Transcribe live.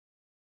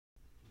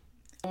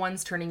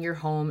One's turning your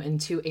home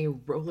into a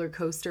roller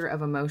coaster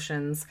of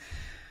emotions.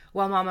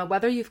 Well, Mama,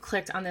 whether you've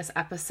clicked on this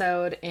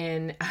episode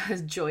in a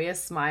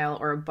joyous smile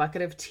or a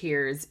bucket of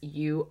tears,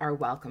 you are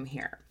welcome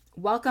here.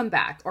 Welcome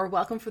back, or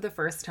welcome for the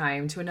first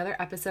time, to another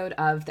episode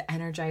of The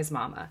Energized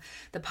Mama,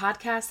 the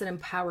podcast that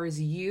empowers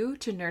you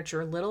to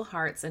nurture little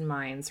hearts and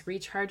minds,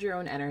 recharge your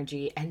own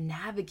energy, and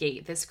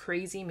navigate this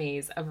crazy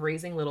maze of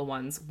raising little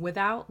ones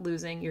without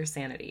losing your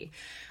sanity.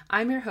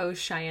 I'm your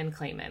host, Cheyenne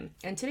Clayman,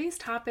 and today's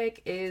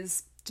topic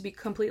is, to be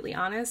completely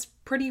honest,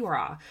 pretty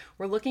raw.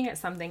 We're looking at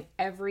something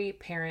every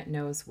parent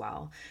knows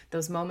well.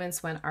 Those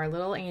moments when our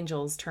little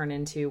angels turn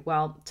into,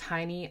 well,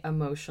 tiny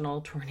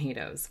emotional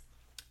tornadoes.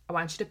 I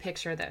want you to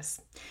picture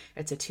this.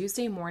 It's a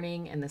Tuesday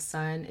morning and the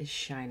sun is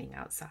shining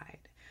outside.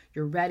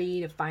 You're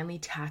ready to finally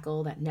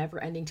tackle that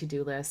never-ending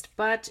to-do list,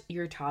 but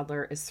your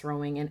toddler is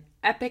throwing an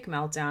epic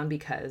meltdown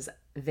because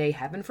they,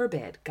 heaven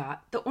forbid,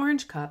 got the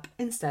orange cup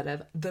instead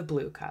of the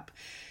blue cup.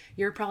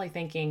 You're probably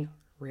thinking,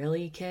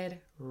 really, kid?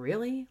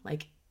 Really?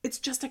 Like, it's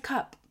just a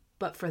cup.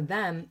 But for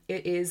them,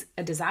 it is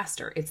a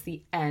disaster. It's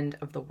the end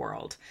of the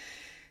world.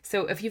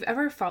 So if you've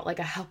ever felt like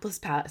a helpless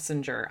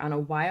passenger on a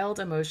wild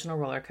emotional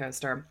roller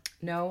coaster,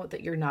 know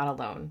that you're not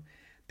alone.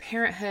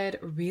 Parenthood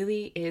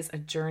really is a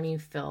journey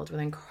filled with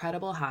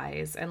incredible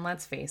highs, and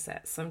let's face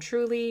it, some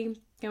truly,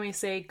 can we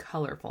say,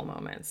 colorful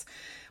moments.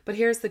 But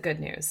here's the good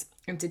news.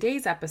 In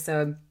today's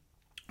episode,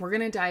 we're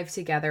going to dive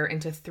together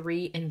into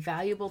 3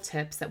 invaluable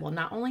tips that will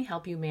not only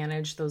help you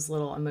manage those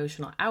little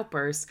emotional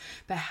outbursts,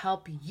 but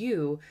help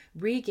you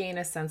regain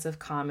a sense of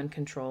calm and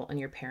control in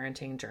your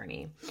parenting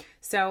journey.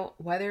 So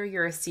whether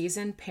you're a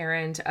seasoned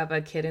parent of a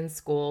kid in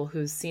school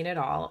who's seen it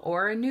all,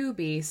 or a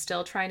newbie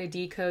still trying to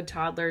decode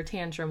toddler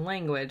tantrum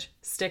language,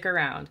 stick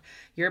around.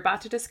 You're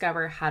about to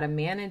discover how to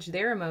manage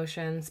their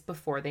emotions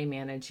before they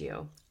manage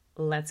you.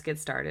 Let's get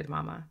started,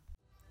 Mama.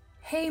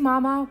 Hey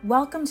Mama,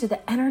 welcome to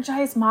the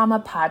Energized Mama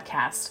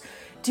podcast.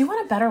 Do you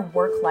want a better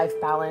work-life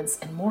balance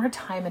and more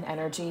time and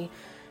energy?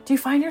 Do you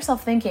find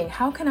yourself thinking,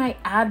 how can I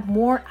add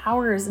more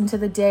hours into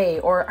the day?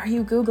 Or are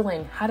you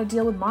Googling how to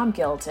deal with mom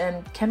guilt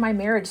and can my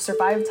marriage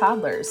survive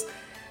toddlers?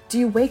 Do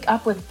you wake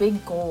up with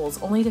big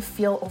goals only to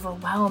feel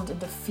overwhelmed and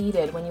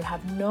defeated when you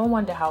have no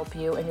one to help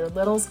you and your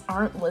littles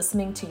aren't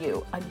listening to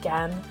you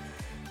again?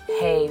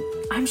 Hey,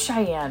 I'm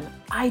Cheyenne.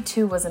 I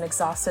too was an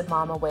exhausted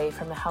mom away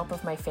from the help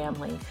of my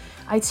family.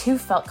 I too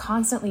felt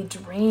constantly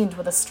drained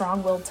with a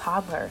strong-willed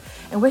toddler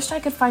and wished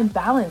I could find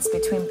balance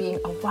between being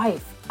a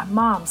wife, a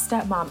mom,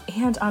 stepmom,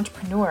 and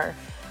entrepreneur.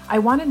 I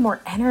wanted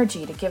more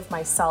energy to give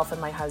myself and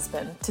my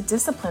husband, to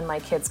discipline my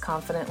kids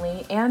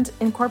confidently, and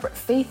incorporate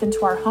faith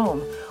into our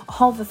home.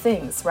 All the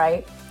things,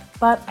 right?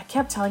 But I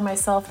kept telling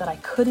myself that I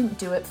couldn't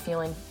do it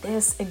feeling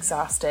this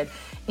exhausted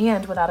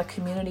and without a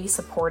community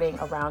supporting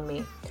around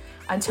me.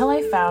 Until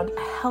I found a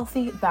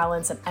healthy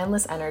balance and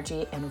endless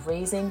energy in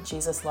raising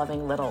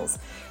Jesus-loving littles.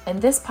 In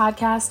this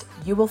podcast,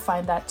 you will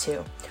find that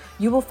too.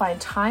 You will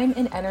find time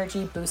and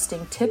energy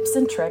boosting tips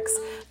and tricks,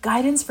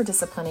 guidance for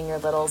disciplining your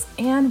littles,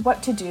 and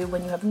what to do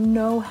when you have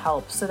no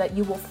help so that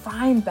you will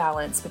find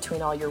balance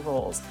between all your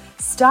roles.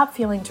 Stop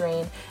feeling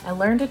drained and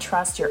learn to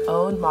trust your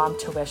own mom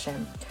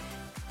tuition.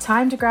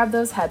 Time to grab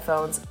those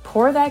headphones,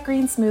 pour that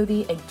green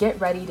smoothie, and get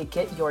ready to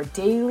get your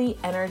daily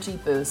energy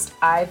boost.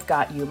 I've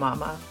got you,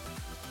 Mama.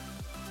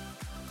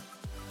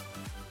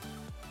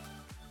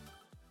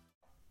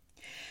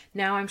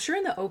 Now, I'm sure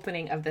in the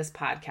opening of this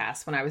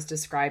podcast, when I was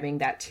describing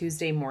that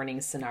Tuesday morning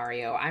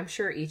scenario, I'm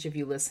sure each of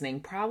you listening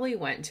probably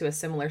went to a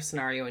similar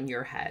scenario in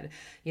your head.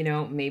 You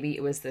know, maybe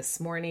it was this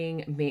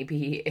morning,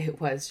 maybe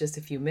it was just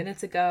a few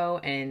minutes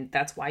ago, and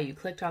that's why you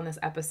clicked on this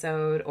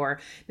episode, or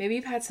maybe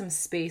you've had some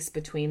space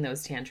between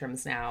those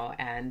tantrums now,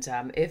 and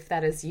if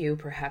that is you,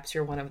 perhaps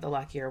you're one of the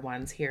luckier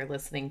ones here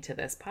listening to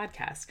this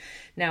podcast.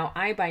 Now,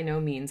 I by no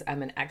means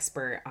am an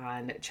expert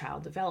on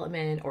child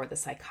development or the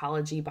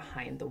psychology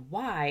behind the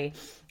why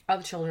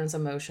of children's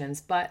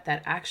emotions, but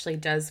that actually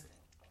does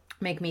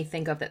make me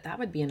think of that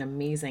would be an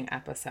amazing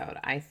episode.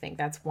 I think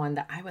that's one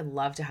that I would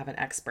love to have an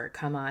expert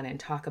come on and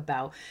talk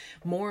about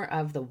more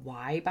of the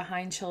why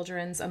behind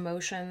children's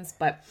emotions.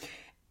 But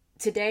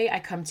today I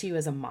come to you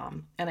as a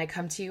mom, and I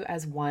come to you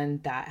as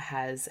one that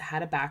has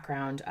had a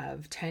background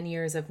of 10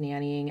 years of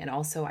nannying. And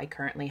also I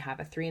currently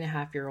have a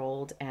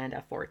 3.5-year-old and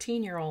a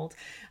 14-year-old,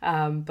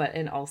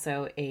 and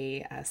also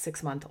a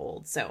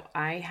 6-month-old. So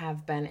I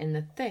have been in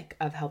the thick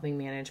of helping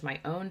manage my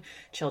own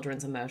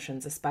children's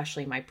emotions,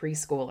 especially my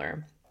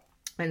preschooler.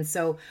 And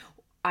so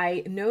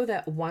I know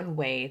that one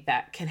way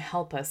that can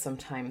help us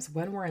sometimes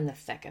when we're in the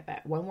thick of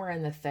it, when we're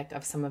in the thick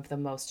of some of the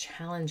most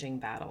challenging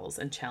battles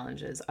and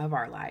challenges of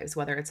our lives,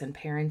 whether it's in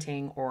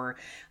parenting or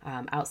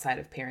outside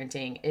of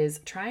parenting,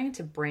 is trying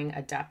to bring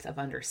a depth of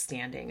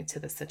understanding to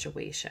the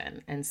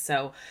situation. And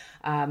so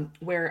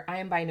where I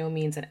am by no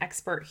means an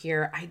expert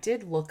here, I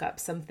did look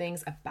up some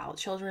things about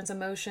children's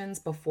emotions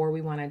before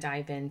we want to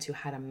dive into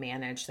how to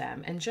manage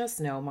them. And just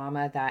know,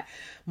 Mama, that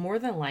more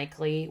than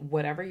likely,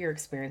 whatever you're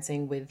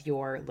experiencing with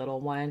your little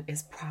one, one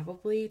is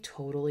probably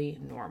totally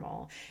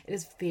normal. It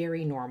is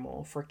very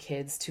normal for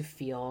kids to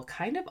feel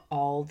kind of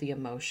all the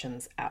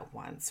emotions at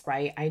once,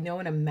 right? I know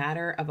in a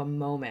matter of a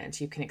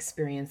moment, you can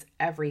experience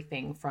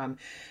everything from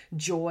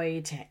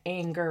joy to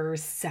anger,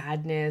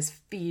 sadness,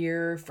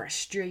 fear,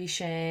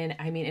 frustration.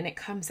 I mean, and it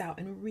comes out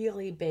in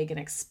really big and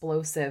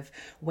explosive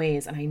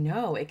ways. And I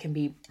know it can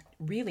be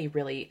really,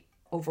 really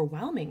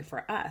overwhelming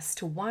for us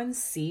to one,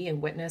 see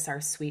and witness our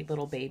sweet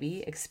little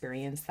baby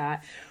experience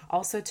that,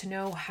 also to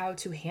know how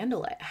to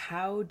handle it.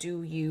 How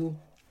do you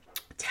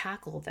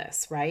tackle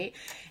this, right?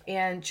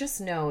 And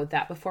just know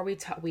that before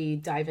we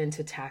dive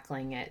into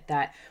tackling it,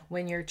 that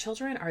when your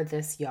children are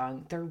this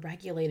young, they're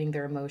regulating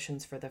their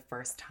emotions for the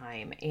first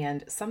time,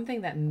 and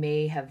something that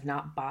may have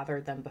not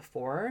bothered them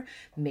before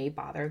may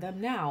bother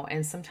them now.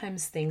 And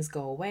sometimes things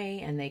go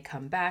away and they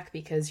come back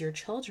because your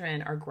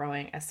children are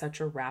growing at such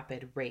a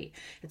rapid rate.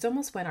 It's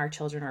almost when our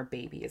children are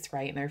babies,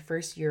 right? In their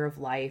first year of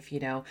life,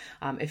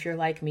 if you're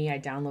like me, I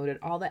downloaded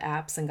all the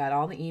apps and got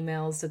all the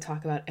emails to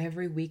talk about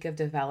every week of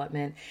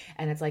development.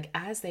 And it's like,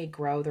 as they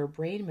grow, their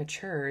brain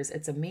matures.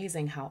 It's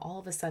amazing how all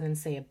of a sudden,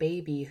 say a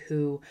baby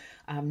who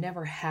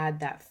never had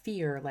that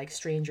fear like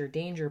stranger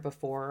danger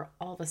before,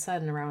 all of a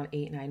sudden around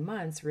 8-9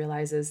 months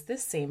realizes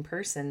this same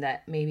person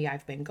that maybe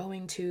I've been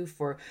going to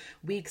for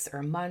weeks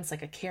or months,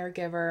 like a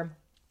caregiver.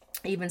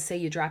 Even say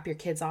you drop your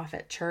kids off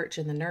at church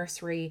in the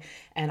nursery,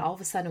 and all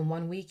of a sudden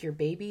one week your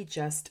baby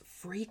just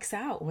freaks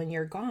out when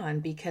you're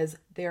gone because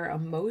their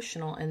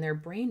emotional and their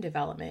brain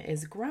development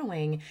is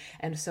growing.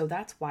 And so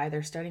that's why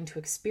they're starting to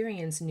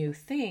experience new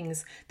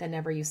things that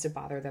never used to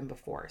bother them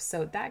before.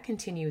 So that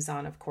continues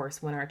on, of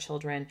course, when our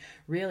children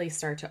really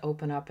start to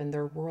open up and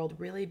their world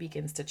really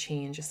begins to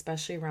change,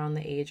 especially around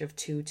the age of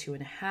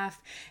 2.5.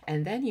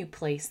 And then you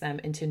place them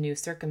into new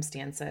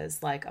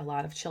circumstances, like a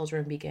lot of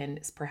children begin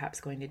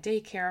perhaps going to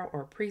daycare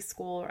or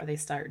preschool, or they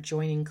start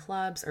joining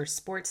clubs or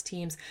sports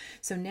teams.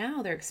 So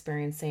now they're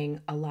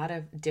experiencing a lot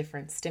of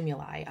different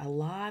stimuli, a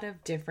lot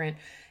of different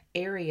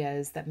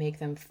areas that make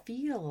them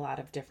feel a lot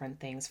of different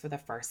things for the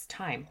first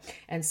time.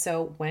 And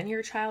so when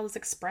your child is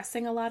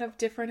expressing a lot of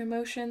different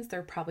emotions,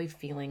 they're probably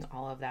feeling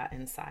all of that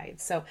inside.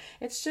 So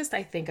it's just,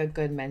 I think, a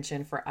good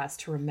mention for us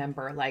to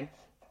remember, like,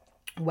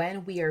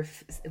 when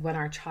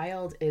our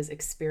child is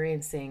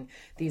experiencing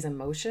these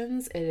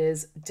emotions, it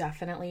is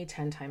definitely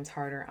 10 times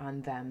harder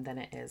on them than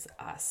it is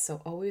us.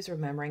 So always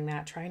remembering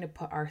that, trying to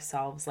put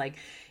ourselves like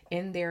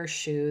in their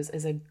shoes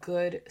is a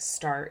good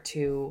start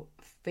to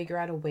figure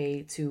out a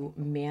way to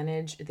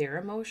manage their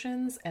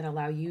emotions and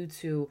allow you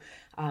to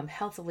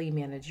healthily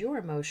manage your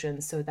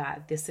emotions so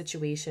that this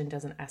situation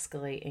doesn't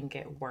escalate and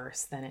get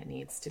worse than it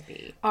needs to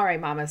be. All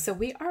right, mama. So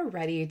we are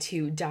ready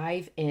to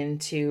dive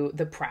into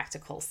the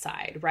practical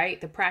side,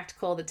 right? The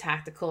practical, the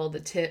tactical,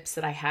 the tips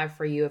that I have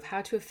for you of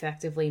how to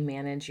effectively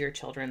manage your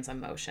children's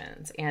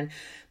emotions. And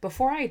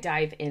before I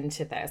dive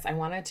into this, I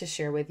wanted to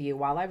share with you,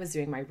 while I was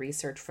doing my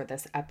research for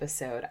this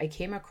episode, I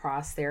came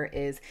across there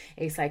is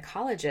a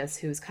psychologist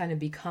who's kind of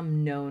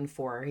become known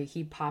for,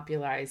 he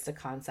popularized the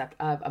concept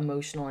of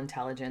emotional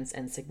intelligence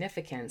and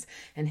significance,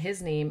 and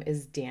his name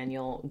is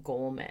Daniel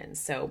Goleman.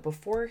 So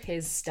before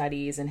his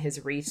studies and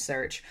his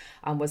research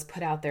was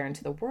put out there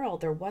into the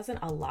world, there wasn't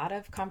a lot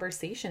of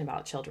conversation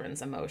about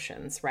children's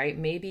emotions, right?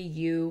 Maybe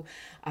you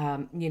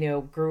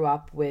grew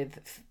up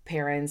with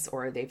parents,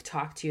 or they've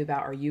talked to you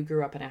about, or you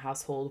grew up in a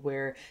household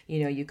where,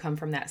 you come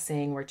from that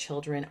saying where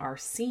children are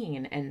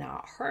seen and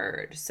not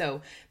heard.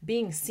 So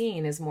being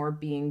seen is more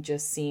being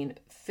just seen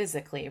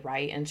physically,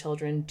 right? And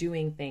children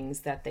doing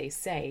things that they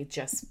say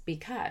just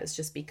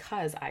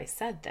because I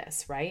said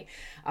this, right?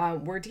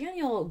 Where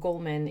Daniel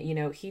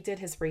Goleman, he did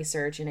his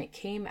research and it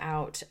came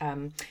out,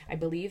 I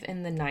believe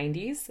in the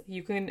 90s.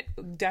 You can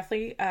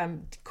definitely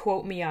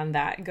quote me on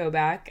that, go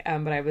back.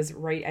 But I was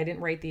right. I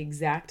didn't write the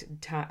exact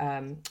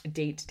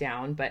date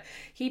down, but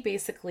he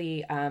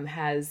basically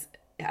has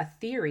a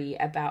theory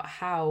about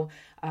how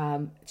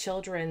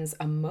children's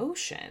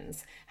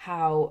emotions,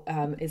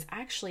 is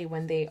actually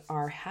when they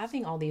are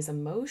having all these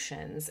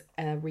emotions,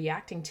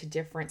 reacting to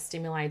different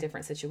stimuli,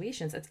 different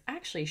situations, it's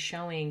actually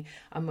showing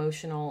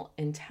emotional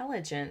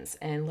intelligence,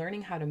 and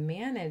learning how to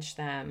manage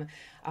them,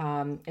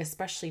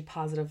 especially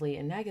positively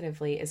and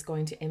negatively, is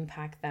going to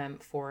impact them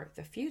for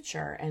the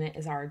future. And it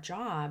is our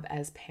job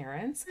as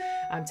parents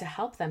to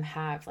help them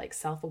have like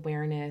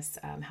self-awareness,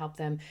 help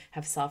them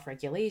have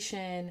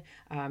self-regulation,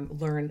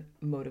 learn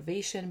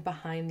motivation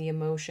behind the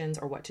emotions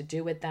or what to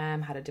do with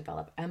them, how to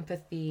develop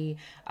empathy.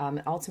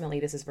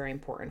 Ultimately, this is very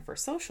important for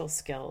social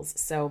skills.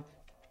 So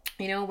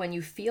when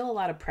you feel a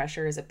lot of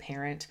pressure as a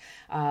parent,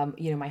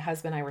 my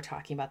husband and I were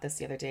talking about this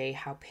the other day,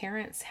 how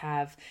parents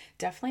have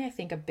definitely, I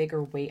think, a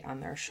bigger weight on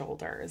their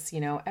shoulders.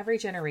 Every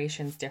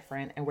generation's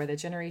different, and where the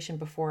generation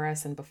before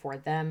us and before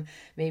them,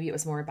 maybe it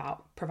was more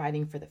about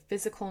providing for the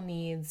physical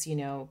needs,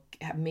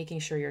 making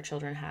sure your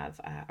children have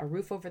a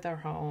roof over their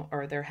home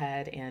or their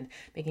head, and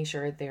making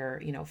sure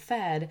they're,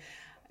 fed.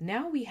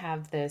 now we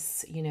have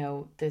this,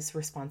 this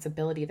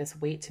responsibility, this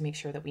weight to make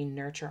sure that we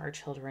nurture our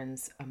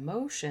children's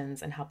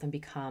emotions and help them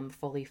become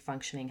fully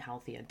functioning,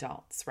 healthy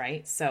adults,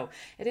 right? So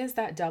it is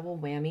that double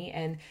whammy.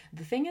 And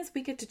the thing is,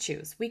 we get to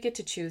choose. We get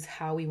to choose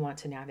how we want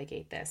to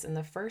navigate this. And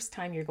the first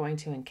time you're going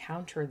to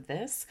encounter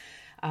this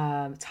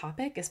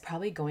topic is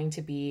probably going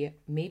to be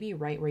maybe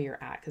right where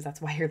you're at, because that's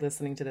why you're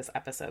listening to this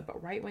episode.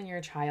 But right when your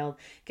child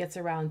gets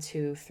around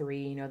 2,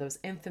 3, those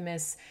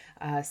infamous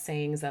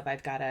sayings of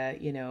I've got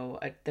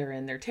they're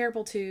in their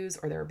terrible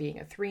 2s or they're being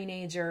a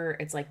 3-nager.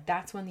 It's like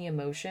that's when the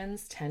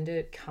emotions tend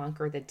to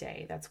conquer the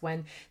day. That's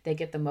when they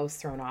get the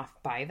most thrown off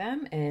by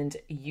them, and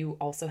you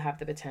also have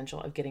the potential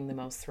of getting the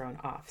most thrown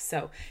off.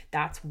 So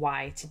that's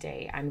why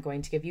today I'm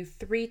going to give you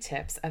 3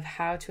 tips of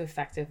how to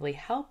effectively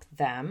help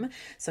them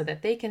so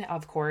that they can,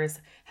 of course,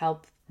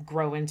 help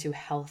grow into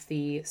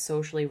healthy,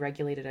 socially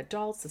regulated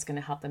adults. It's going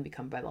to help them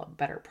become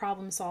better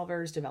problem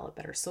solvers, develop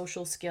better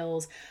social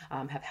skills,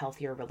 have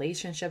healthier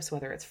relationships,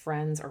 whether it's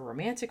friends or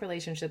romantic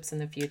relationships in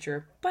the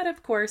future. But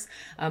of course,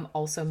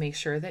 also make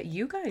sure that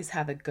you guys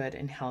have a good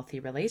and healthy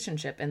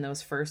relationship in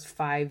those first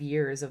 5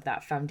 years of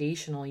that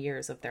foundational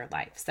years of their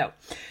life. So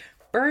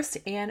first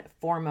and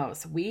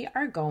foremost, we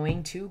are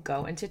going to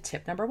go into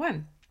tip number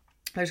 1.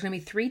 There's going to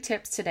be 3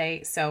 tips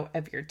today. So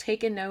if you're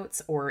taking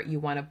notes or you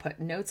want to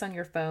put notes on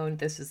your phone,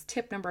 this is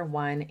tip number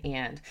 1,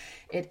 and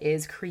it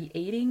is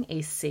creating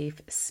a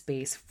safe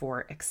space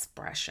for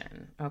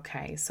expression.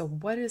 Okay. So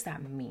what does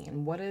that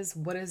mean? What is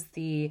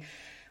the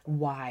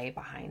why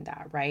behind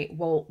that, right?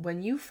 Well,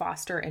 when you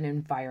foster an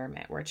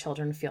environment where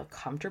children feel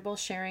comfortable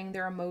sharing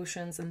their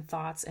emotions and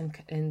thoughts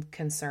and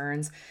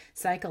concerns,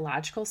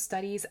 psychological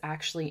studies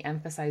actually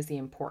emphasize the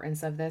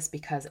importance of this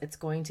because it's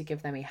going to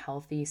give them a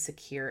healthy,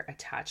 secure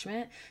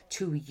attachment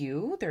to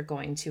you. They're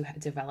going to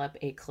develop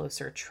a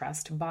closer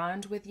trust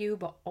bond with you,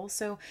 but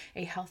also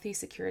a healthy,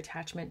 secure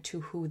attachment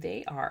to who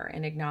they are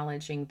and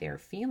acknowledging their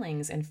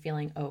feelings and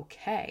feeling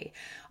okay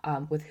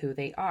with who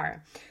they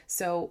are.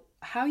 So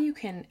how you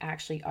can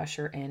actually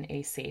usher in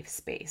a safe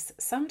space.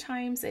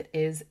 Sometimes it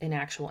is an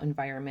actual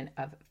environment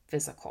of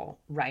physical,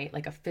 right?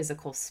 Like a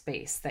physical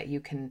space that you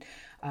can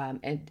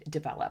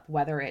develop,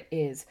 whether it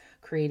is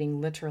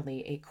creating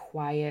literally a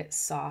quiet,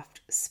 soft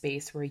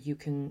space where you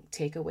can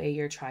take away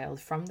your child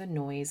from the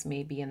noise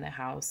maybe in the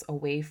house,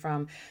 away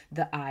from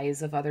the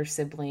eyes of other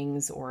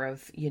siblings or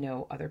of,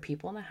 other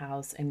people in the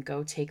house, and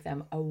go take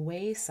them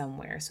away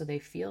somewhere so they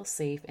feel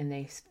safe and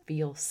they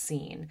feel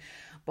seen.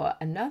 But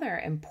another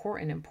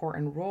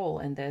important role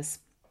in this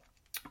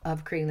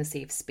of creating the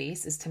safe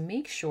space is to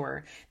make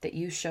sure that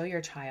you show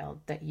your child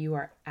that you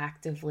are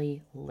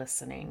actively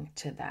listening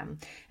to them.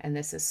 And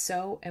this is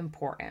so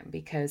important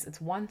because it's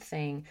one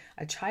thing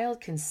a child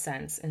can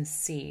sense and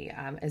see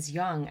as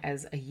young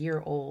as a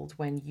year old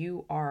when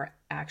you are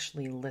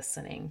actually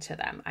listening to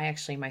them. My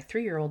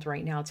 3-year-old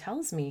right now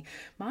tells me,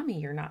 "Mommy,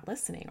 you're not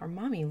listening," or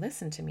 "Mommy,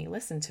 listen to me,"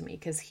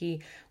 because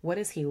what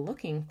is he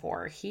looking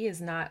for? He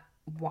is not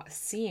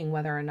seeing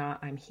whether or not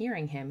I'm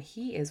hearing him.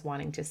 He is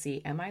wanting to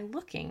see, am I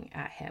looking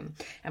at him?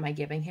 Am I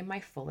giving him my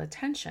full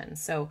attention?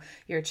 So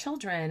your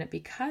children,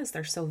 because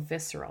they're so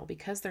visceral,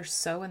 because they're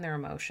so in their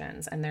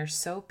emotions and they're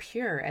so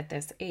pure at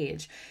this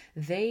age,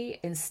 they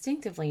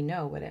instinctively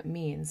know what it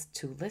means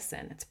to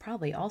listen. It's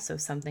probably also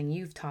something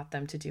you've taught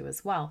them to do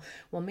as well.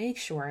 Well, make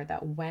sure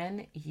that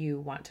when you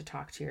want to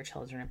talk to your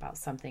children about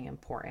something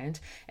important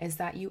is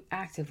that you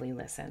actively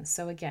listen.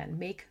 So again,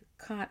 make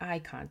eye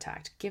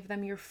contact, give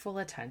them your full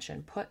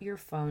attention, put your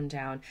phone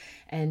down,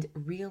 and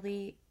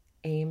really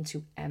aim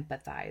to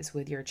empathize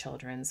with your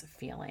children's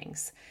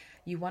feelings.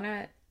 You want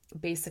to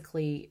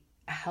basically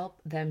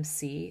help them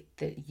see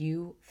that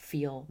you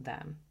feel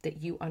them,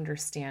 that you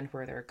understand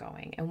where they're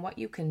going. And what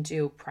you can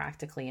do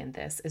practically in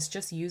this is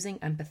just using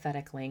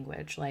empathetic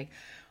language like,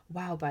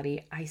 "Wow,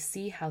 buddy, I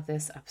see how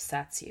this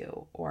upsets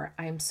you," or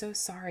 "I'm so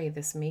sorry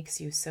this makes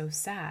you so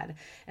sad,"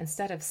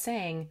 instead of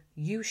saying,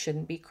 "You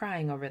shouldn't be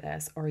crying over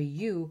this," or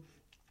 "You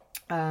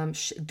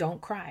don't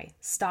cry,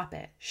 stop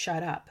it,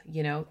 shut up,"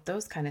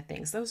 those kind of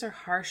things. Those are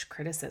harsh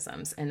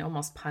criticisms and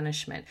almost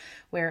punishment,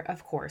 where,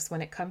 of course,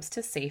 when it comes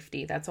to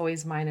safety, that's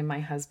always mine and my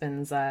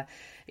husband's,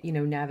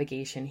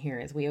 navigation here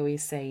is we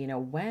always say,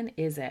 when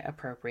is it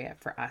appropriate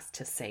for us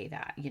to say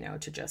that,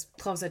 to just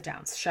close it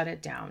down, shut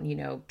it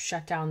down,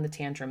 shut down the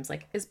tantrums,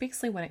 is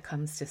basically when it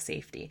comes to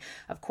safety.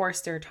 Of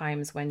course, there are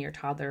times when your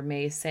toddler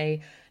may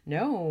say,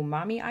 "No,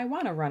 Mommy, I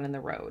want to run in the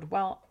road."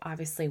 Well,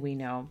 obviously we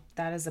know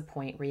that is a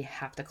point where you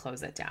have to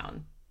close it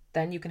down.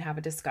 Then you can have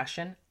a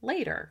discussion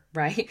later,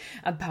 right,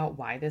 about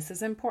why this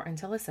is important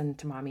to listen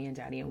to Mommy and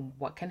Daddy and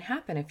what can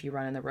happen if you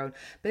run in the road.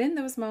 But in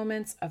those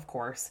moments, of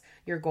course,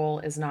 your goal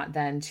is not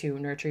then to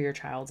nurture your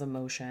child's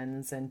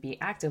emotions and be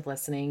active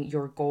listening.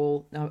 Your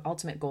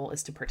ultimate goal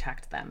is to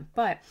protect them.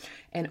 But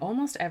in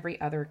almost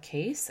every other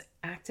case,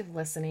 active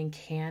listening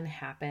can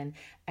happen,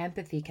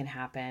 empathy can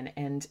happen,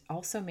 and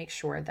also make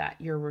sure that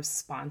your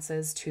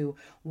responses to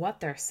what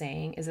they're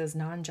saying is as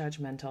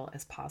non-judgmental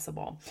as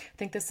possible. I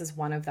think this is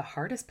one of the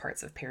hardest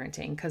parts of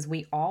parenting because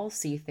we all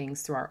see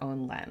things through our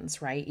own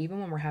lens, right? Even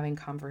when we're having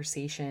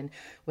conversation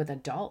with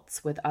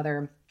adults, with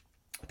other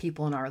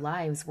people in our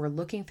lives, we're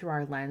looking through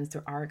our lens,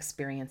 through our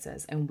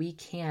experiences, and we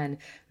can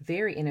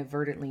very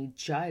inadvertently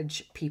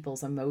judge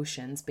people's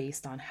emotions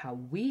based on how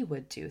we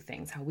would do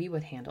things, how we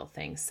would handle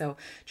things. So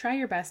try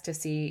your best to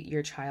see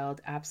your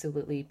child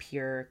absolutely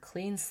pure,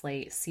 clean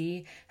slate.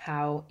 See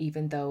how,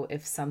 even though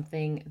if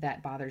something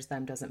that bothers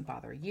them doesn't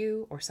bother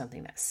you, or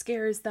something that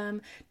scares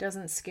them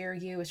doesn't scare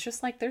you, it's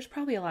just like there's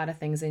probably a lot of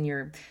things in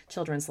your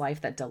children's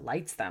life that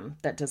delights them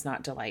that does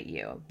not delight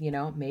you. You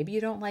know, maybe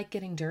you don't like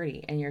getting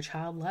dirty and your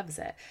child loves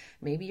it.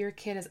 Maybe your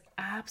kid is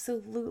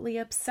absolutely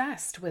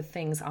obsessed with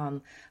things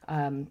on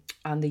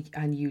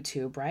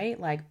YouTube, right?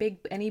 Like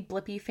any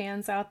Blippi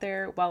fans out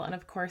there? Well, and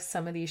of course,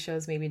 some of these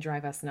shows maybe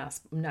drive us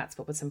nuts.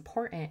 But what's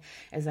important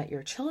is that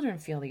your children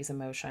feel these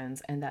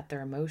emotions and that their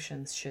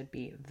emotions should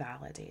be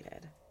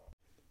validated.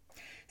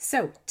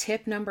 So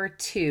tip number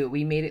 2,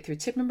 we made it through.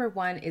 Tip number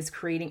 1 is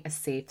creating a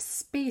safe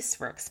space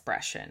for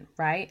expression,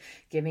 right?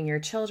 Giving your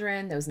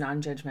children those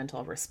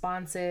non-judgmental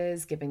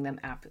responses, giving them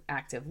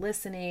active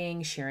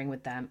listening, sharing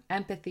with them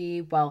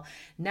empathy. Well,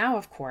 now,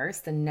 of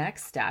course, the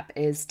next step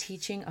is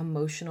teaching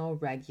emotional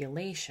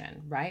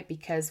regulation, right?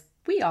 Because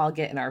we all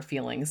get in our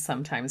feelings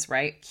sometimes,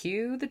 right?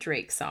 Cue the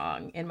Drake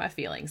song, In My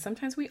Feelings.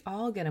 Sometimes we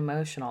all get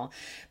emotional,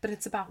 but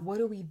it's about what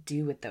do we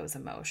do with those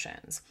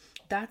emotions?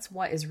 That's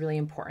what is really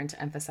important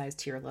to emphasize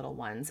to your little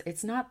ones.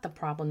 It's not the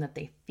problem that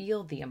they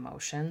feel the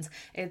emotions.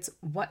 It's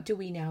what do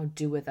we now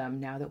do with them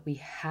now that we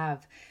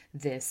have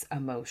this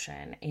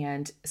emotion?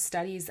 And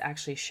studies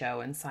actually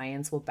show, and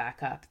science will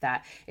back up,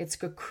 that it's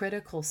a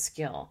critical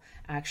skill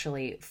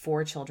actually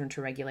for children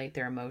to regulate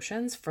their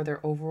emotions for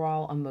their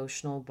overall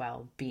emotional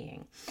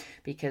well-being.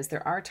 Because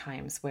there are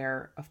times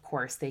where, of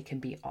course, they can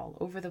be all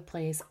over the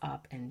place,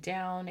 up and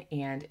down,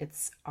 and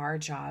it's our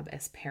job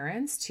as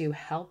parents to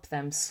help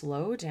them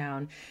slow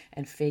down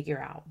and figure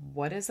out,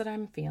 what is it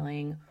I'm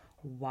feeling?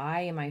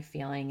 Why am I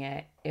feeling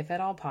it, if at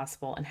all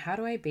possible, and how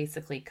do I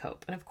basically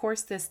cope? And of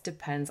course, this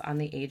depends on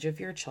the age of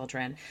your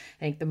children.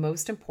 I think the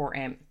most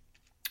important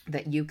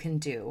that you can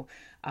do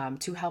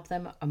to help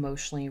them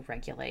emotionally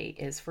regulate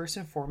is, first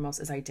and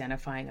foremost, is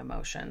identifying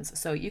emotions.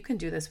 So you can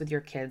do this with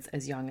your kids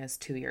as young as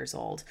 2 years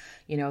old.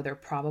 You know, they're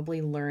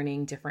probably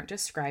learning different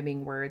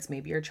describing words.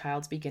 Maybe your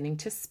child's beginning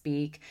to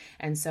speak.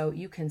 And so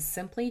you can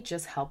simply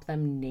just help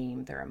them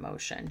name their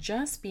emotion.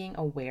 Just being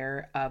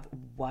aware of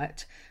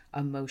what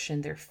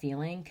emotion they're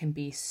feeling can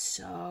be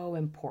so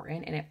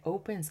important, and it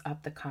opens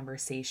up the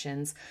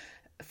conversations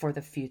for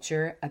the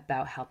future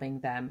about helping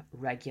them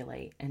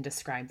regulate and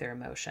describe their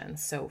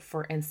emotions. So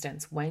for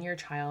instance, when your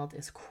child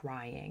is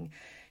crying,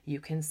 you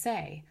can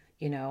say,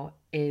 you know,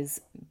 is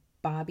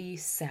Bobby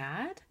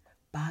sad?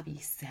 Bobby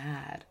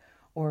sad.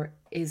 Or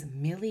is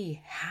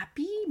Millie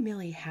happy?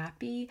 Millie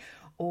happy?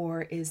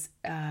 Or is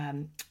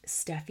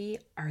Steffi,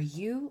 are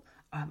you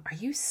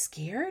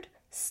scared?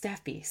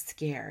 Steffi,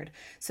 scared,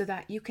 so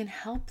that you can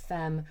help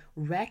them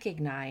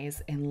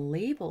recognize and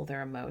label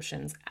their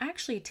emotions.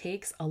 Actually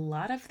takes a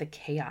lot of the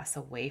chaos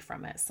away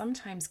from it.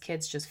 Sometimes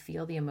kids just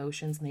feel the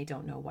emotions and they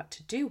don't know what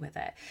to do with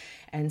it.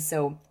 And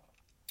so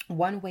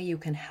one way you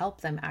can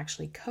help them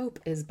actually cope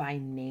is by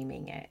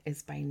naming it,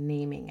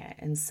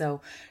 And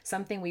so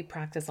something we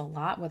practice a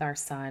lot with our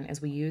son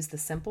is we use the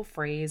simple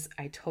phrase,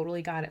 I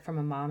totally got it from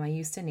a mom I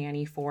used to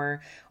nanny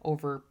for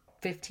over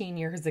 15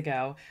 years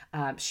ago.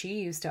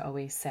 She used to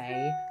always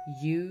say,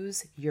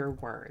 use your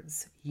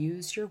words.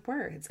 Use your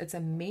words. It's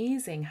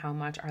amazing how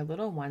much our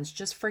little ones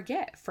just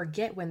forget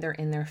when they're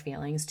in their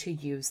feelings to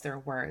use their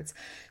words.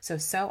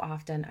 So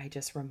often I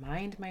just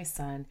remind my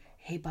son,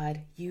 hey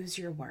bud, use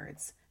your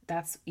words.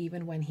 That's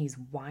even when he's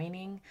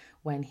whining,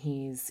 when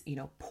he's,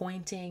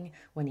 pointing,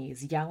 when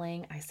he's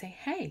yelling, I say,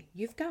 hey,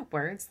 you've got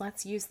words,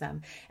 let's use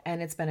them.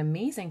 And it's been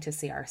amazing to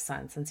see our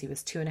son since he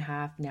was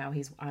 2.5, now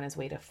he's on his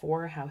way to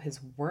 4, how his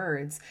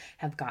words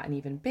have gotten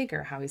even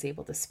bigger, how he's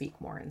able to speak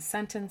more in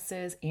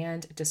sentences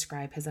and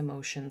describe his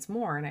emotions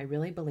more. And I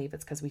really believe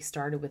it's because we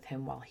started with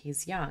him while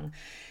he's young.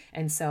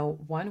 And so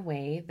one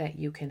way that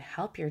you can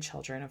help your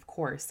children, of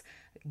course,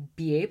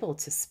 be able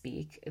to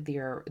speak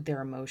their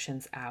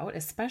emotions out,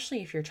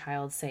 especially if your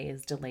child, say,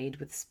 is delayed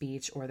with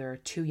speech or they're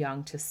too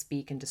young to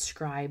speak and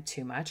describe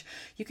too much,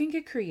 you can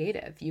get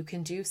creative. You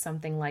can do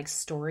something like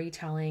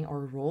storytelling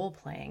or role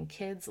playing.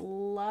 Kids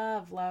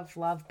love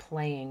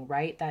playing,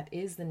 right? That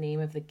is the name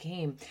of the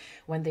game.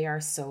 When they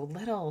are so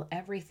little,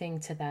 everything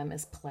to them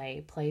is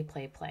play.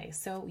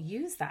 So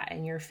use that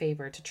in your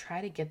favor to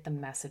try to get the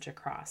message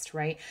across,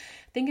 right?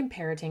 I think in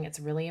parenting, it's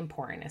really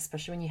important,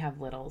 especially when you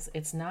have littles.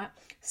 It's not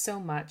so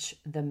much much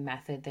the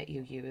method that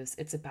you use,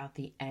 it's about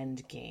the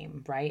end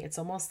game, right? It's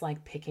almost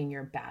like picking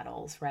your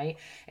battles, right?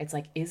 It's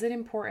like, is it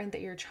important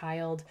that your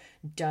child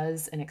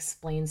does and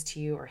explains to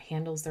you or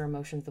handles their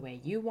emotions the way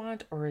you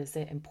want? Or is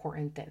it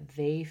important that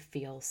they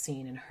feel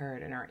seen and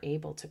heard and are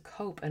able to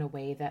cope in a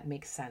way that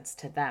makes sense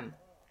to them?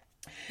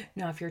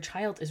 Now, if your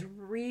child is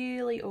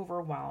really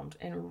overwhelmed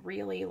and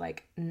really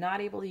like not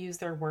able to use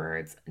their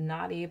words,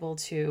 not able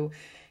to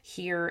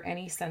hear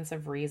any sense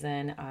of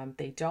reason,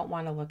 they don't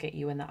want to look at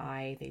you in the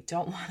eye, they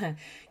don't want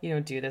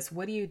to, do this,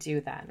 what do you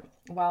do then?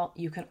 Well,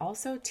 you can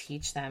also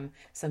teach them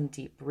some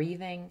deep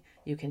breathing.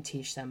 You can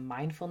teach them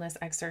mindfulness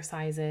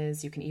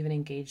exercises. You can even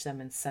engage them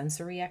in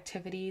sensory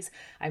activities.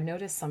 I've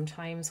noticed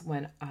sometimes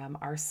when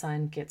our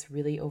son gets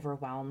really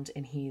overwhelmed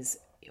and he's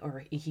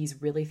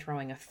really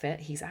throwing a fit,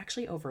 he's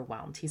actually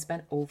overwhelmed. He's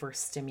been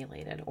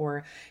overstimulated,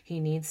 or he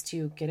needs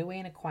to get away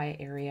in a quiet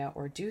area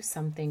or do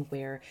something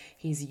where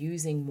he's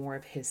using more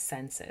of his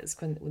senses.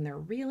 When they're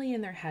really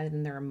in their head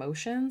and their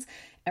emotions,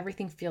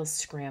 everything feels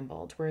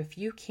scrambled. Where if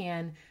you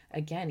can,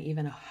 again,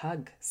 even a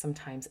hug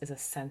sometimes is a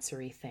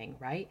sensory thing,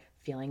 right?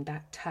 Feeling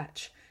that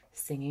touch,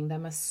 singing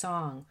them a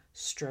song,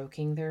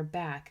 stroking their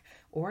back,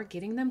 or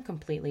getting them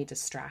completely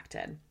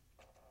distracted.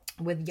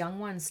 With young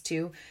ones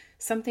too,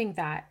 something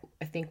that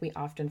I think we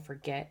often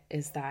forget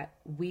is that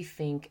we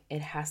think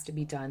it has to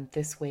be done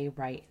this way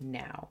right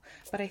now.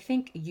 But I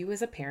think you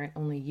as a parent,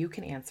 only you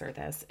can answer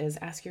this, is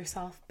ask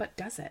yourself, but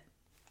does it?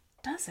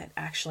 Does it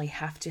actually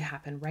have to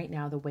happen right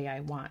now the way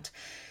I want?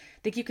 I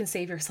think you can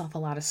save yourself a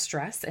lot of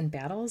stress and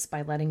battles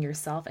by letting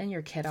yourself and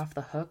your kid off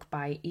the hook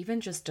by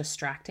even just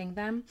distracting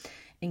them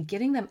and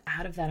getting them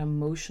out of that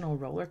emotional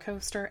roller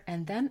coaster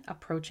and then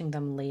approaching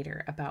them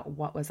later about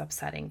what was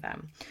upsetting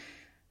them.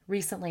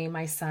 Recently,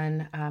 my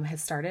son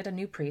has started a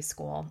new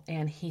preschool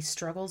and he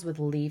struggles with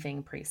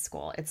leaving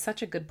preschool. It's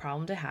such a good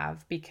problem to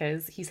have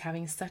because he's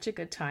having such a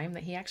good time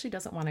that he actually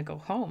doesn't want to go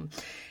home.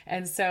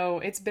 And so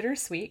it's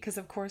bittersweet because,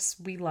 of course,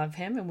 we love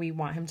him and we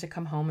want him to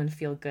come home and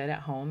feel good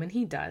at home, and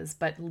he does.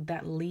 But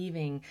that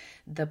leaving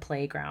the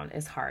playground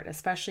is hard,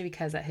 especially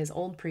because at his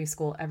old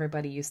preschool,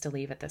 everybody used to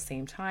leave at the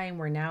same time,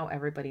 where now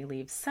everybody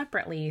leaves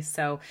separately.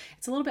 So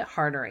it's a little bit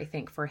harder, I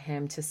think, for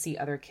him to see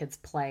other kids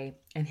play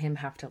and him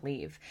have to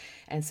leave.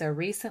 And so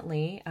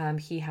recently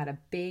he had a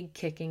big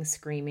kicking,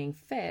 screaming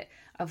fit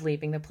of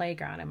leaving the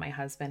playground, and my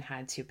husband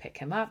had to pick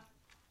him up.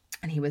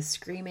 And he was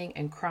screaming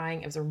and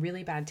crying. It was a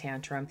really bad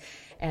tantrum.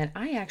 And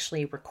I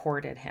actually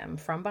recorded him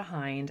from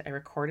behind. I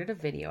recorded a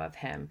video of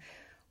him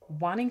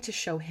wanting to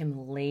show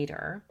him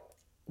later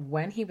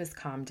when he was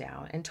calmed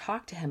down and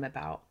talk to him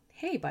about,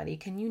 hey, buddy,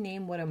 can you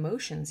name what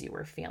emotions you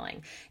were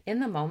feeling? In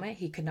the moment,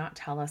 he could not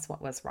tell us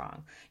what was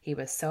wrong. He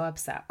was so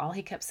upset. All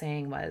he kept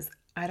saying was,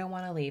 I don't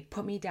want to leave.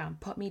 Put me down,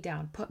 put me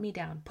down, put me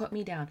down, put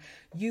me down.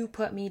 You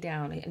put me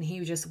down. And he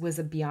just was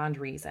a beyond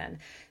reason.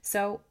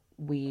 So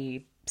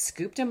we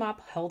scooped him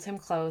up, held him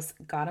close,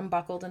 got him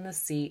buckled in the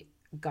seat,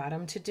 got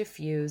him to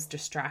diffuse,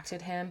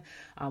 distracted him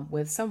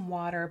with some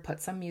water, put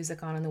some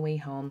music on the way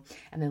home.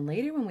 And then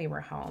later when we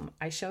were home,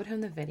 I showed him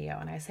the video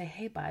and I say,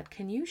 hey, bud,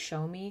 can you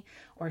show me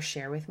or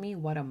share with me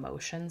what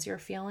emotions you're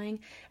feeling?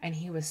 And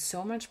he was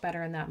so much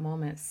better in that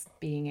moment,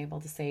 being able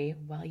to say,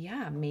 well,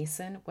 yeah,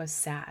 Mason was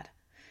sad.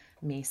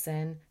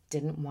 Mason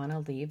didn't want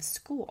to leave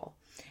school.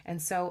 And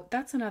so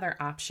that's another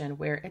option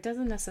where it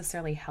doesn't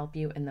necessarily help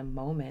you in the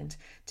moment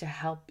to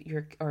help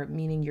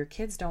meaning your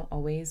kids don't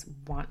always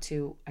want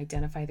to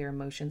identify their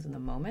emotions in the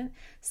moment.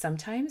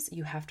 Sometimes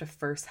you have to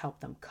first help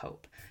them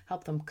cope,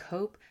 help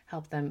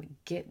them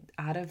get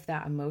out of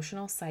that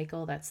emotional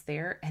cycle that's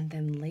there. And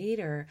then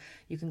later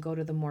you can go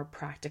to the more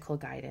practical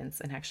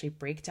guidance and actually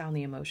break down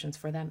the emotions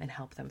for them and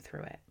help them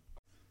through it.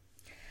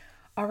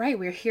 All right,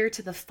 we're here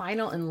to the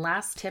final and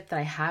last tip that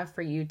I have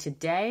for you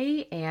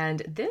today.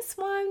 And this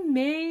one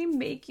may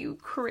make you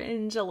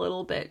cringe a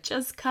little bit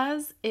just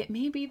because it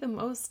may be the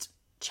most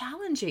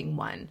challenging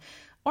one,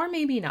 or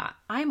maybe not.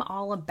 I'm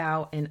all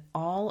about in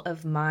all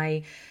of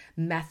my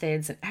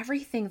methods and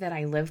everything that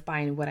I live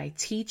by and what I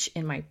teach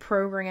in my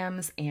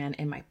programs and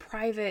in my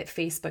private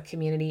Facebook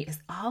community is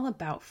all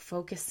about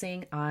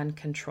focusing on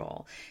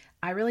control.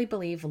 I really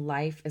believe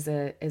life is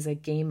a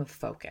game of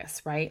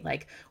focus, right?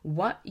 Like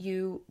what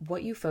you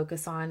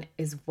focus on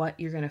is what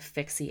you're going to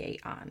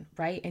fixate on,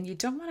 right? And you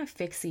don't want to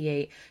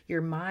fixate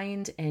your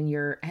mind and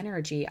your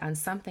energy on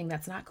something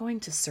that's not going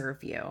to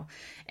serve you.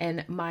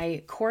 In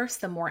my course,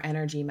 The More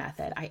Energy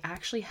Method, I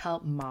actually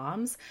help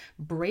moms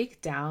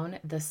break down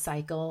the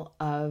cycle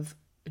of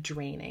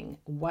draining,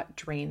 what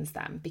drains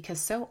them, because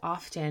so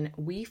often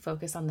we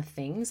focus on the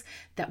things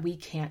that we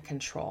can't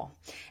control,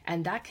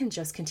 and that can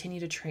just continue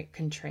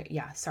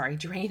to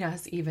drain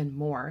us even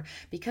more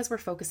because we're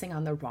focusing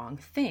on the wrong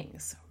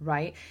things,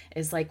 right?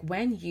 Is like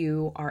when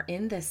you are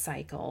in this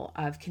cycle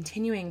of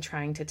continuing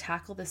trying to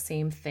tackle the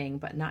same thing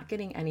but not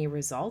getting any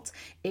results,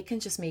 it can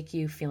just make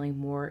you feeling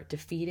more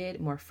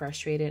defeated, more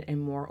frustrated, and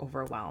more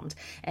overwhelmed.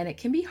 And it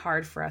can be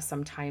hard for us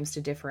sometimes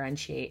to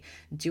differentiate,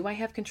 do I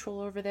have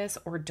control over this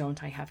or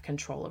don't I have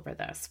control over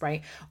this,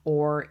 right?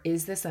 Or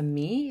is this a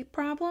me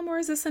problem or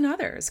is this an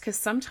others? Because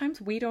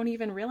sometimes we don't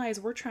even realize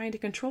we're trying to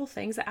control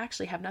things that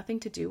actually have nothing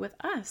to do with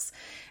us.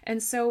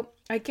 And so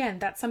again,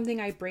 that's something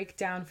I break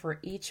down for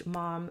each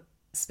mom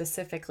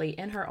specifically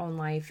in her own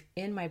life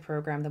in my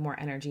program, The More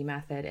Energy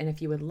Method. And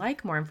if you would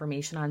like more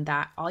information on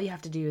that, all you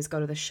have to do is go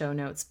to the show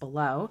notes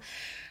below.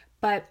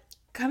 But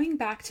coming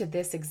back to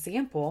this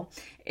example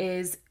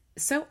is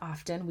so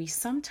often we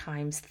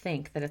sometimes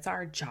think that it's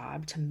our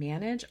job to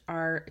manage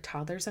our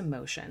toddler's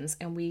emotions,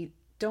 and we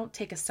don't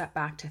take a step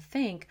back to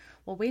think,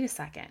 well, wait a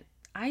second.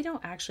 I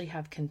don't actually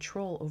have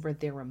control over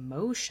their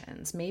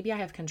emotions. Maybe I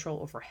have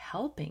control over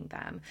helping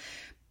them,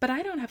 but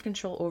I don't have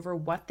control over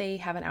what they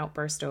have an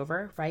outburst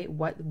over, right?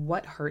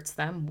 What hurts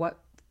them, what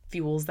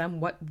fuels them,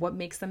 what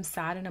makes them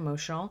sad and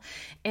emotional.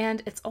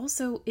 And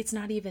it's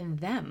not even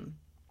them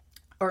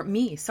or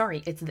me,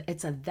 sorry,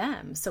 it's a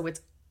them. So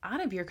it's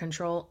out of your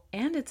control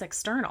and it's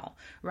external,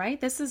 right?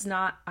 This is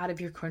not out of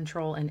your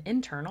control and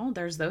internal.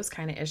 There's those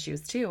kind of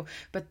issues too,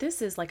 but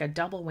this is like a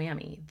double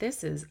whammy.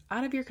 This is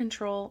out of your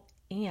control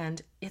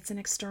and it's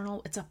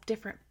a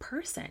different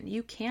person.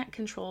 You can't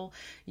control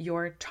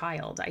your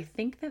child. I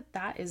think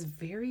that is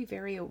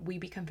we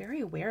become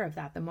very aware of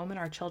that the moment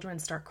our children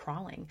start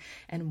crawling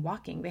and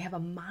walking. They have a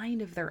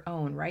mind of their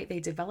own, right? They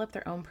develop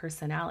their own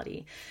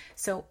personality.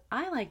 So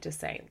I like to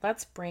say,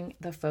 let's bring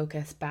the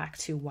focus back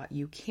to what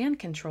you can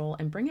control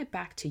and bring it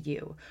back to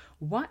you.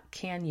 What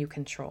can you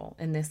control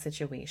in this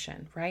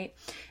situation, right?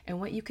 And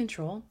what you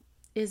control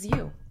is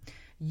you.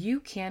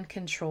 You can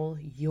control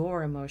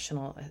your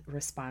emotional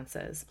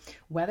responses,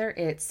 whether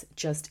it's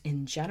just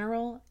in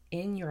general,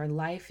 in your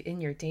life, in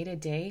your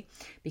day-to-day,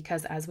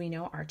 because as we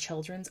know, our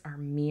children are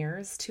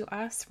mirrors to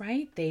us,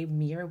 right? They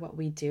mirror what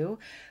we do,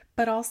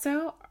 but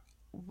also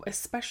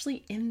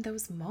especially in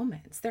those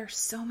moments. There are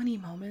so many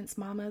moments,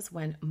 mamas,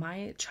 when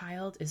my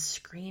child is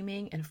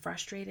screaming and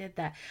frustrated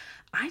that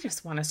I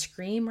just want to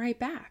scream right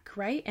back,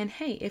 right? And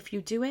hey, if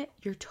you do it,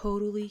 you're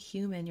totally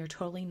human. You're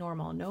totally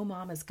normal. No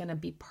mom is going to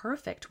be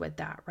perfect with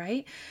that,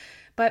 right?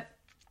 But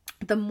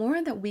the more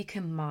that we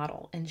can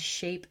model and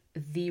shape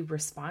the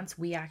response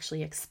we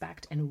actually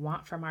expect and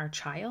want from our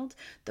child,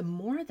 the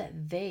more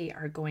that they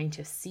are going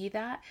to see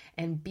that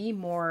and be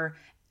more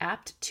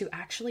apt to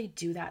actually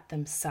do that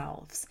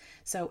themselves.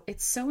 So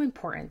it's so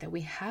important that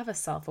we have a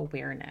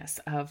self-awareness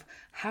of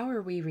how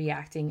are we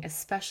reacting,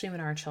 especially when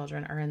our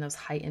children are in those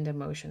heightened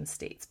emotion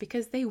states,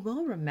 because they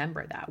will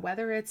remember that,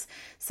 whether it's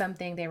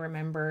something they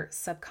remember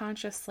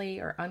subconsciously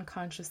or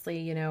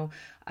unconsciously,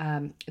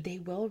 they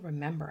will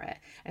remember it.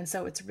 And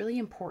so it's really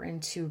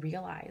important to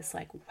realize,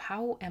 like,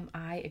 how am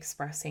I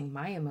expressing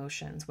my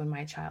emotions when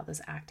my child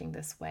is acting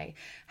this way?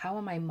 How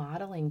am I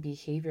modeling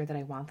behavior that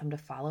I want them to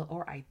follow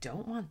or I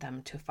don't want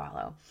them to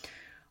follow?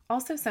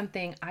 Also,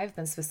 something I've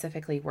been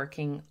specifically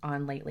working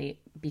on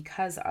lately,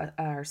 because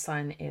our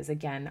son is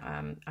again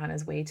on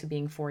his way to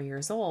being 4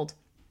 years old,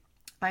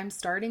 I'm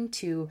starting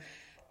to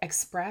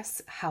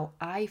express how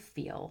I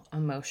feel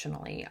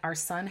emotionally. Our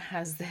son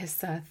has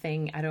this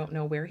thing, I don't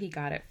know where he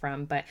got it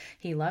from, but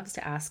he loves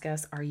to ask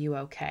us, "Are you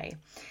okay?"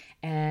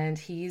 And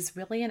he's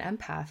really an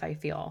empath, I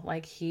feel.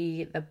 Like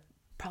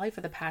probably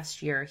for the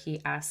past year, he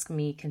asks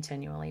me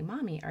continually,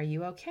 "Mommy, are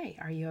you okay?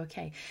 Are you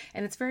okay?"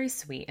 And it's very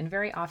sweet. And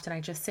very often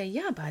I just say,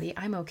 "Yeah, buddy,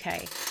 I'm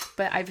okay."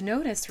 But I've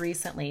noticed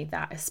recently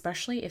that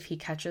especially if he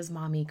catches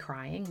mommy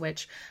crying,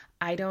 which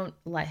I don't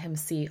let him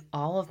see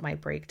all of my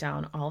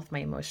breakdown, all of my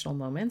emotional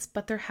moments,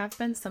 but there have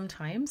been some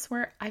times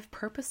where I've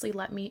purposely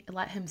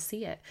let him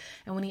see it.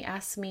 And when he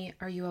asks me,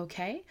 "Are you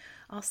okay?"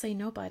 I'll say,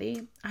 "No,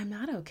 buddy, I'm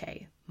not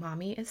okay.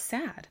 Mommy is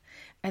sad."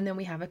 And then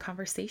we have a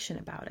conversation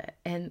about it.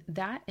 And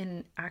that,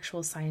 in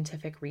actual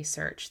scientific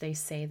research, they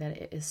say that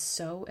it is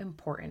so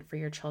important for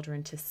your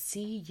children to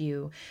see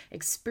you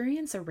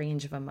experience a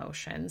range of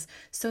emotions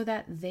so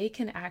that they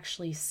can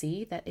actually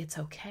see that it's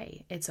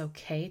okay. It's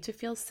okay to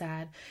feel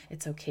sad.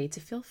 It's okay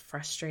to feel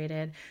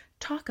frustrated.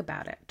 Talk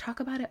about it. Talk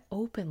about it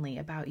openly,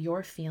 about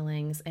your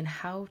feelings and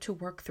how to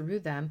work through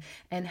them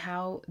and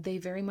how they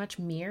very much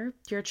mirror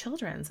your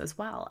children's as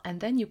well. And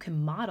then you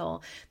can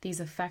model these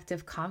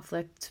effective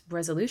conflict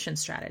resolution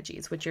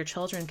strategies, which your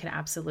children can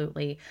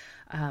absolutely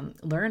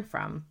learn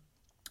from.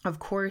 Of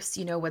course,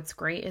 what's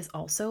great is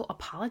also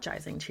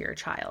apologizing to your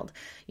child.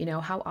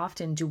 How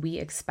often do we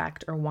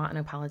expect or want an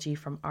apology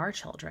from our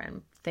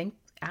children?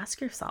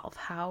 Ask yourself,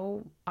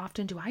 how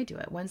often do I do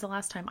it? When's the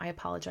last time I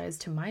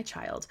apologized to my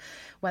child?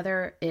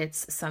 Whether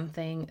it's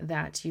something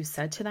that you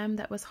said to them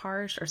that was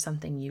harsh or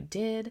something you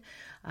did,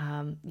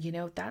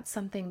 that's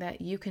something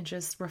that you can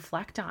just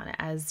reflect on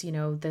as,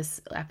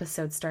 this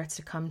episode starts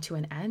to come to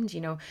an end.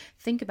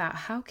 Think about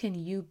how can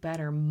you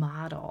better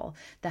model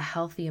the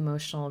healthy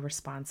emotional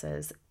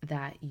responses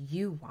that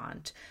you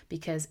want,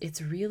 because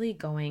it's really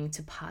going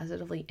to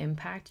positively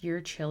impact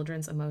your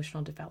children's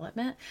emotional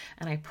development.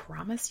 And I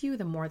promise you,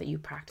 the more that you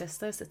practice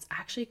this, it's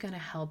actually going to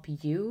help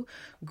you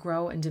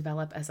grow and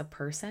develop as a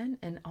person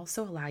and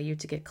also allow you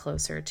to get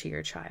closer to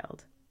your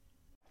child.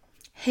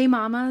 Hey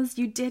mamas,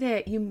 you did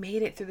it. You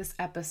made it through this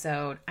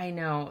episode. I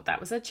know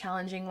that was a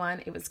challenging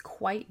one. It was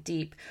quite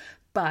deep,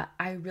 But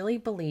I really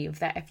believe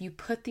that if you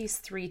put these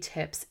 3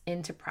 tips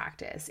into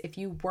practice, if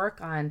you work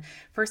on,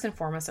 first and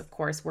foremost, of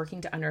course,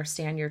 working to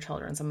understand your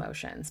children's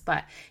emotions,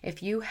 but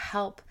if you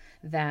help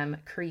them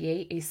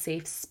create a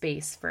safe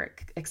space for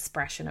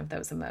expression of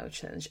those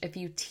emotions, if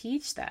you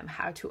teach them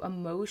how to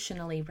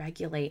emotionally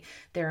regulate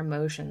their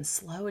emotions,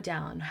 slow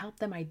down, help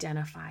them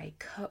identify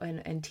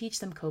and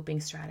teach them coping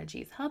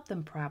strategies, help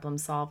them problem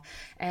solve,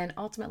 and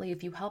ultimately,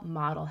 if you help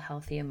model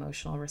healthy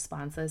emotional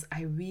responses,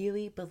 I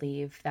really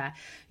believe that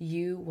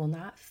you will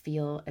not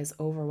feel as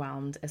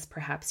overwhelmed as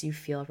perhaps you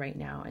feel right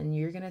now. And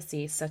you're going to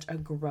see such a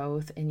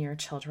growth in your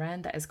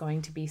children that is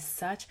going to be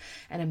such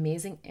an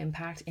amazing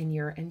impact in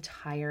your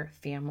entire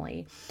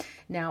family.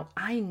 Now,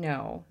 I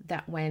know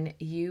that when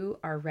you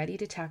are ready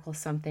to tackle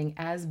something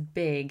as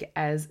big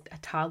as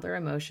toddler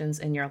emotions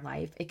in your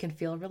life, it can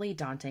feel really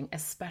daunting,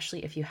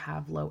 especially if you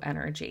have low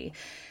energy.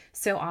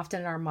 So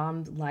often in our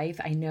mom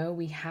life, I know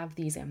we have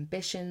these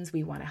ambitions.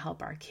 We want to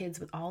help our kids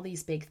with all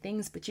these big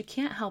things, but you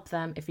can't help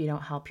them if you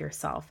don't help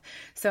yourself.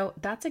 So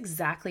that's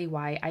exactly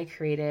why I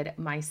created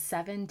my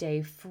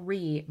 7-day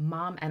free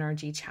Mom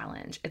Energy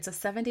Challenge. It's a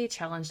 7-day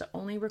challenge that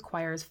only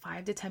requires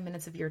 5 to 10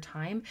 minutes of your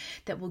time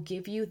that will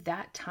give you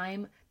that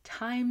time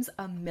times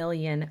a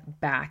million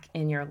back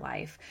in your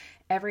life.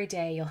 Every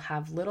day you'll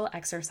have little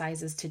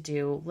exercises to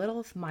do,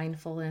 little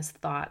mindfulness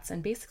thoughts,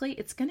 and basically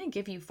it's going to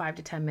give you 5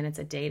 to 10 minutes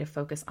a day to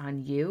focus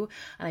on you.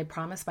 And I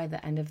promise by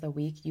the end of the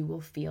week, you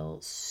will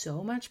feel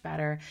so much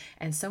better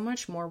and so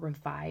much more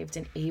revived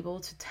and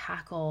able to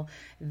tackle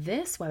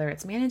this, whether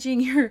it's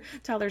managing your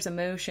toddler's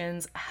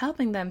emotions,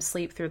 helping them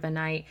sleep through the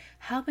night,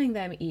 helping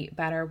them eat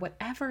better,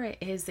 whatever it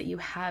is that you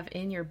have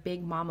in your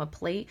big mama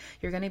plate,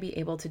 you're going to be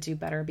able to do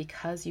better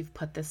because you've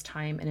put this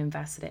time and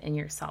invested it in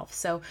yourself.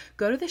 So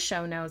go to the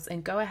show notes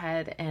and go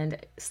ahead and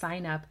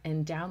sign up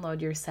and download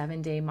your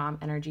 7-day Mom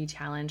Energy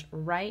Challenge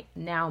right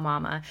now,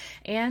 mama.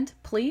 And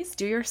please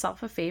do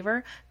yourself a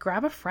favor,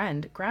 grab a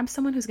friend, grab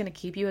someone who's going to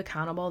keep you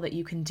accountable, that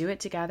you can do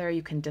it together.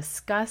 You can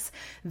discuss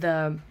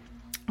the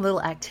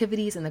little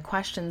activities and the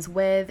questions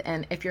with.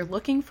 And if you're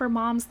looking for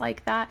moms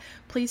like that,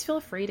 please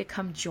feel free to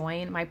come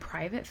join my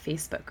private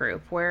Facebook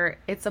group, where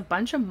it's a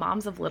bunch of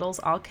moms of littles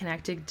all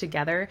connected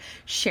together,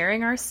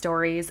 sharing our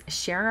stories,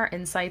 sharing our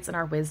insights and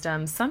our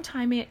wisdom.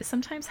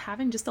 Sometimes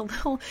having just a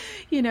little,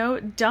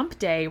 dump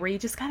day where you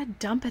just got to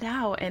dump it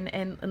out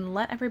and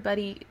let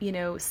everybody,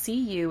 see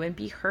you and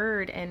be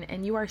heard,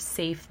 and you are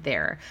safe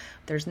there.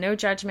 There's no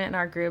judgment in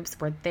our groups.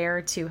 We're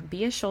there to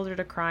be a shoulder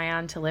to cry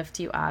on, to lift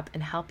you up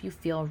and help you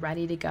feel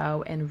ready to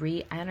go and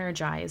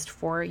re-energized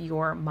for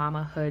your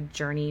mamahood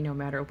journey, no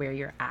matter where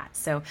you're at.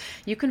 So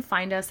you can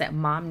find us at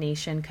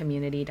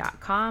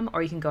momnationcommunity.com,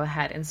 or you can go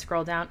ahead and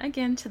scroll down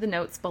again to the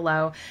notes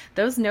below.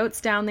 Those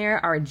notes down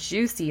there are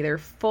juicy. They're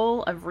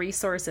full of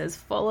resources,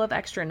 full of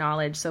extra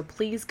knowledge. So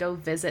please go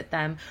visit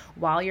them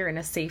while you're in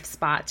a safe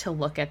spot to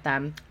look at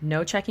them.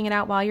 No checking it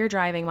out while you're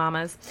driving,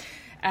 mamas.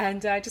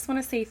 And I just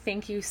want to say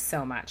thank you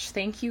so much.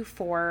 Thank you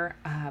for,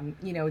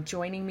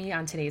 joining me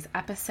on today's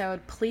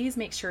episode. Please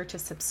make sure to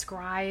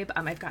subscribe.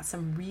 I've got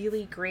some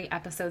really great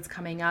episodes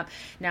coming up.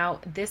 Now,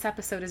 this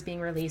episode is being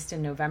released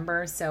in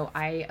November, so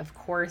I, of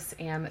course,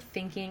 am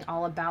thinking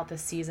all about the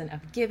season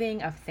of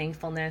giving, of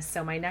thankfulness.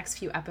 So my next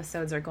few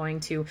episodes are going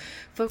to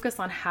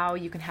focus on how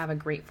you can have a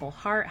grateful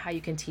heart, how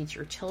you can teach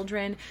your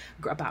children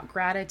about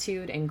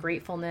gratitude and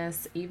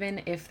gratefulness,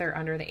 even if they're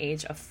under the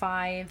age of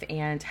 5,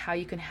 and how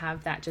you can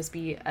have that just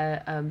be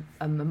an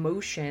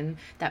emotion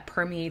that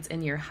permeates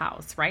in your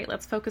house, right?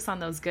 Let's focus on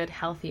those good,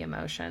 healthy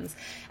emotions.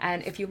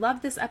 And if you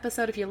love this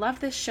episode, if you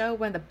love this show,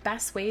 one of the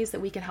best ways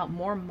that we can help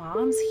more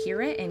moms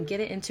hear it and get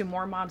it into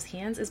more moms'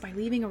 hands is by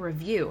leaving a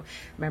review.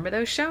 Remember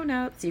those show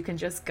notes? You can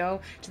just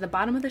go to the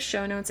bottom of the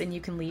show notes and you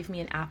can leave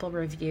me an Apple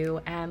review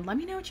and let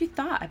me know what you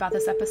thought about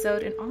this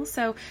episode. And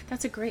also,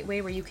 that's a great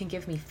way where you can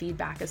give me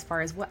feedback as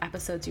far as what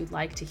episodes you'd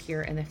like to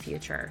hear in the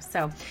future.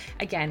 So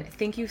again,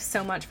 thank you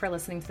so much for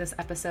listening to this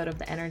episode of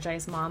the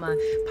Energized Mama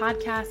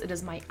podcast. It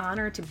is my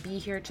honor to be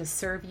here to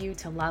serve you,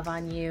 to love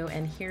on you.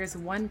 And here's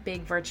one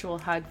big virtual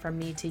hug from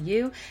me to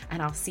you,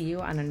 and I'll see you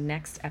on the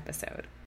next episode.